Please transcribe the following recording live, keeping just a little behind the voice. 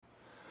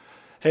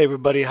Hey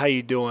everybody, how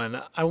you doing?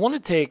 I want to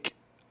take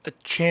a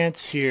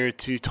chance here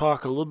to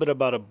talk a little bit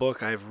about a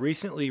book I've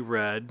recently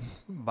read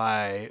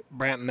by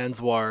Brant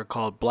Menswar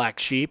called Black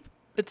Sheep.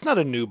 It's not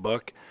a new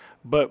book,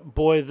 but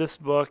boy, this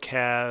book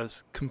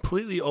has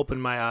completely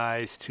opened my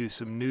eyes to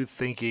some new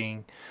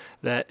thinking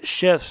that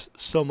shifts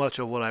so much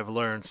of what I've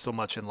learned so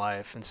much in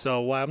life. And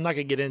so, while I'm not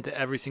going to get into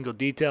every single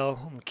detail,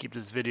 I'm going to keep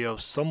this video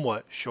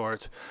somewhat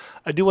short.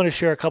 I do want to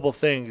share a couple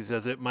things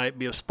as it might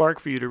be a spark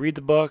for you to read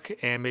the book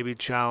and maybe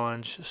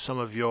challenge some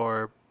of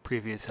your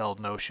previous held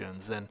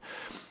notions. And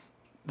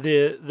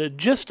the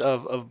gist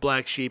of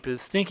Black Sheep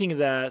is thinking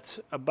that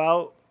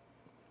about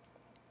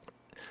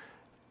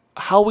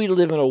how we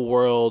live in a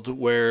world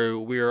where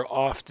we are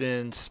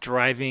often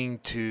striving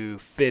to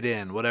fit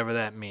in, whatever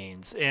that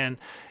means. And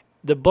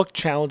the book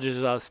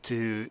challenges us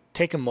to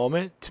take a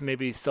moment to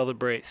maybe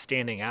celebrate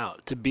standing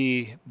out, to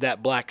be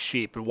that black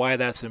sheep, and why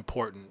that's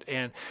important.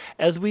 And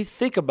as we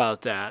think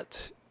about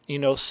that,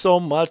 so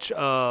much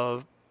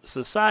of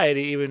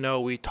society, even though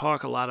we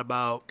talk a lot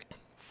about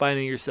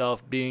finding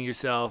yourself,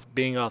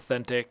 being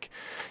authentic,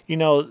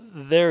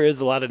 there is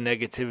a lot of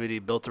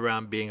negativity built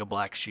around being a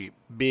black sheep,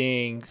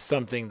 being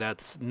something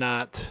that's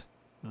not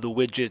the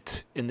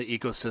widget in the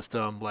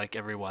ecosystem like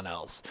everyone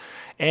else.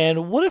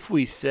 And what if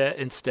we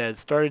instead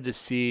started to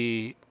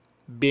see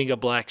being a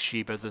black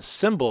sheep as a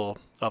symbol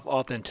of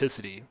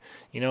authenticity,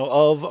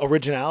 of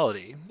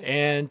originality,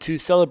 and to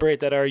celebrate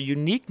that our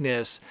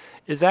uniqueness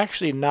is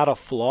actually not a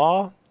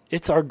flaw,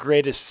 it's our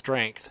greatest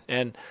strength.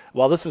 And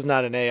while this is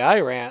not an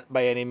AI rant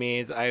by any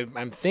means,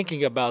 I'm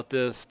thinking about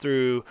this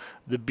through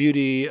the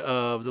beauty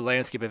of the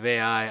landscape of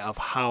AI, of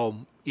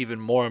how even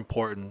more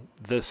important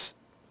this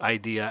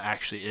idea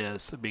actually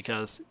is,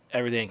 because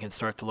everything can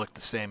start to look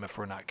the same if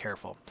we're not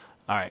careful.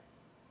 All right,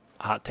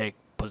 hot take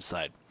put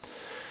aside.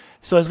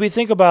 So as we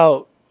think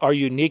about our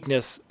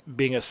uniqueness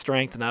being a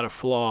strength and not a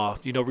flaw,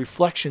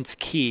 reflection's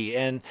key,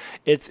 and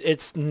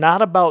it's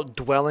not about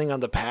dwelling on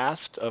the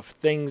past of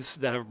things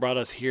that have brought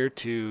us here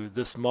to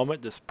this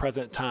moment, this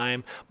present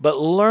time, but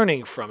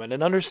learning from it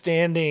and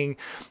understanding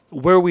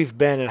where we've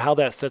been and how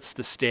that sets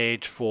the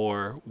stage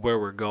for where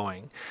we're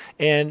going.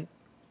 And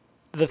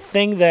the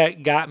thing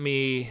that got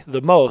me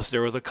the most,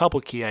 there was a couple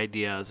key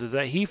ideas, is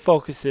that he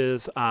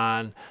focuses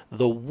on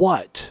the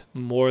what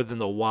more than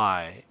the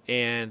why.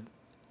 And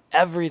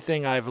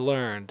everything I've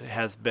learned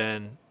has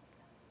been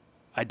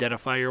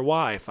identify your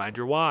why, find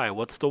your why.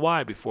 What's the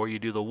why before you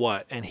do the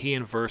what? And he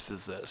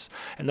inverses this.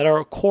 And that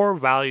our core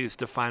values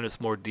define us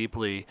more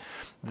deeply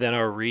than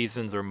our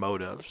reasons or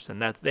motives.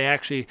 And that they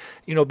actually,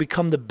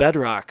 become the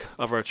bedrock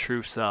of our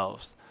true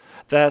selves.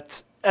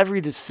 That every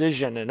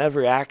decision and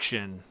every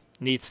action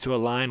needs to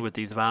align with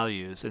these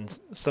values. And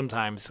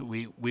sometimes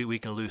we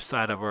can lose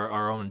sight of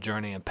our own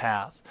journey and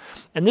path.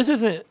 And this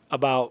isn't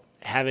about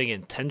having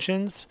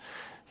intentions.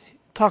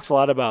 Talks a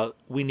lot about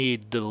we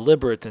need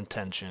deliberate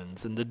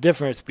intentions and the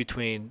difference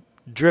between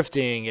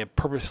drifting and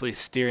purposely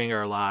steering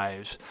our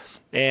lives.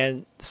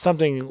 And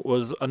something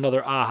was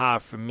another aha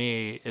for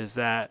me is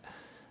that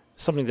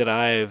something that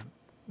I've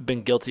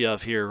been guilty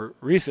of here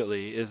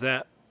recently is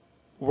that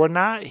we're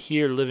not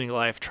here living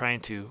life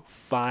trying to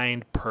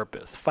find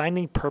purpose.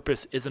 Finding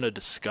purpose isn't a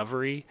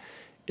discovery,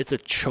 it's a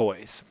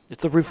choice.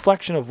 It's a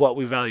reflection of what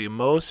we value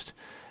most.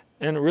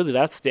 And really,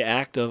 that's the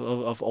act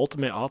of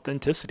ultimate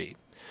authenticity.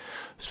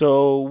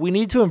 So we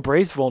need to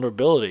embrace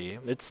vulnerability.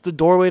 It's the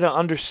doorway to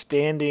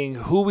understanding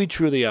who we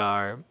truly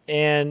are.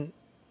 And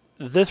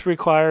this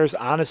requires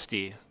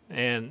honesty.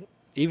 And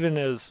even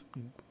as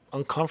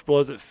uncomfortable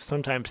as it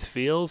sometimes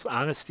feels,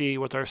 honesty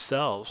with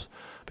ourselves,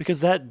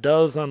 because that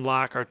does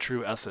unlock our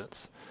true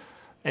essence.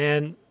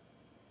 And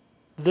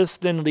this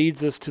then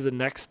leads us to the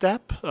next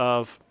step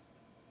of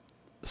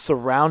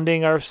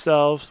surrounding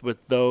ourselves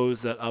with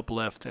those that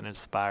uplift and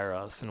inspire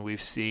us. And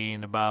we've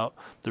seen about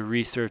the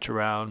research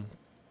around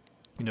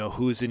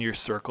who's in your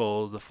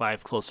circle, the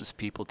 5 closest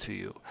people to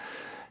you.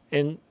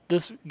 And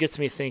this gets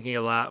me thinking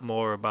a lot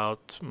more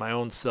about my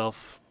own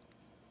self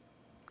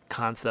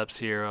concepts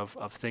here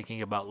of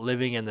thinking about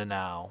living in the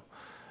now.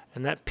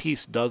 And that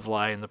peace does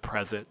lie in the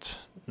present,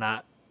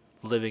 not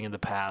living in the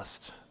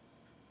past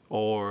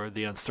or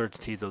the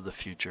uncertainties of the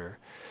future.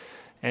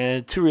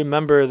 And to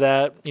remember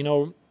that,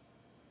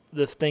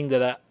 this thing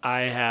that I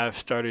have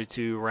started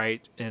to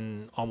write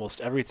in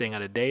almost everything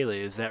on a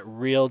daily is that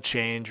real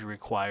change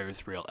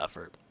requires real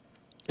effort.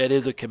 It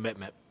is a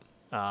commitment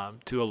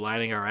to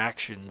aligning our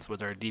actions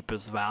with our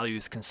deepest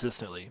values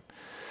consistently.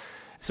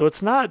 So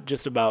it's not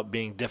just about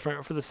being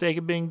different for the sake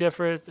of being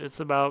different.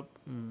 It's about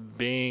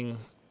being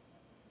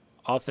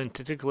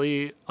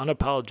authentically,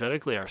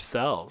 unapologetically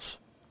ourselves.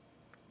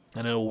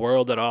 And in a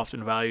world that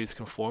often values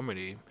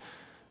conformity,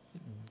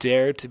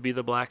 dare to be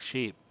the black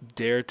sheep.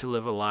 Dare to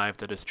live a life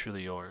that is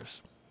truly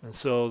yours. And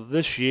so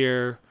this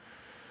year,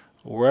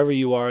 wherever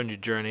you are in your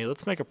journey,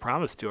 let's make a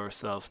promise to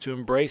ourselves to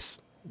embrace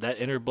that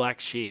inner black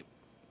sheep,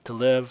 to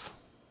live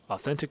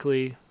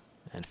authentically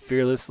and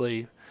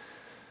fearlessly.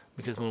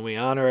 Because when we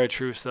honor our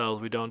true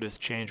selves, we don't just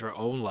change our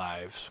own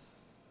lives,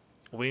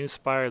 we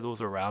inspire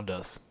those around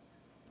us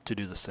to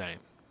do the same.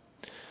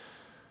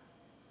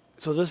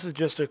 So this is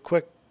just a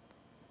quick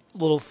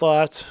little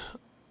thought.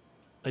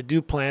 I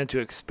do plan to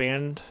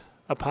expand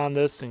upon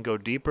this and go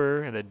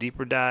deeper in a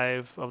deeper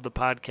dive of the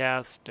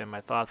podcast and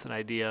my thoughts and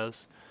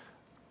ideas.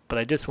 But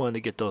I just wanted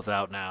to get those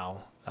out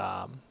now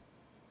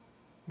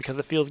because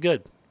it feels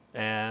good.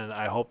 And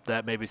I hope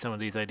that maybe some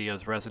of these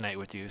ideas resonate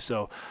with you.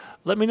 So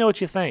let me know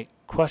what you think.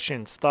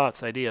 Questions,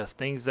 thoughts, ideas,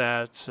 things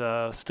that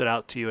stood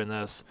out to you in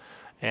this.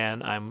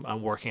 And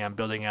I'm working on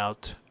building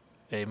out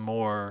a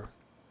more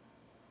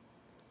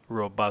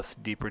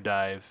robust, deeper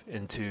dive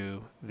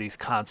into these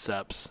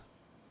concepts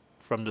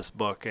from this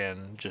book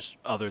and just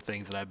other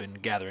things that I've been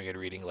gathering and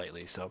reading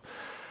lately. So,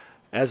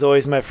 as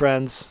always, my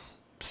friends,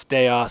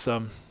 stay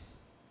awesome,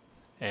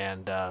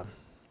 and I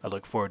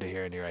look forward to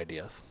hearing your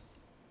ideas.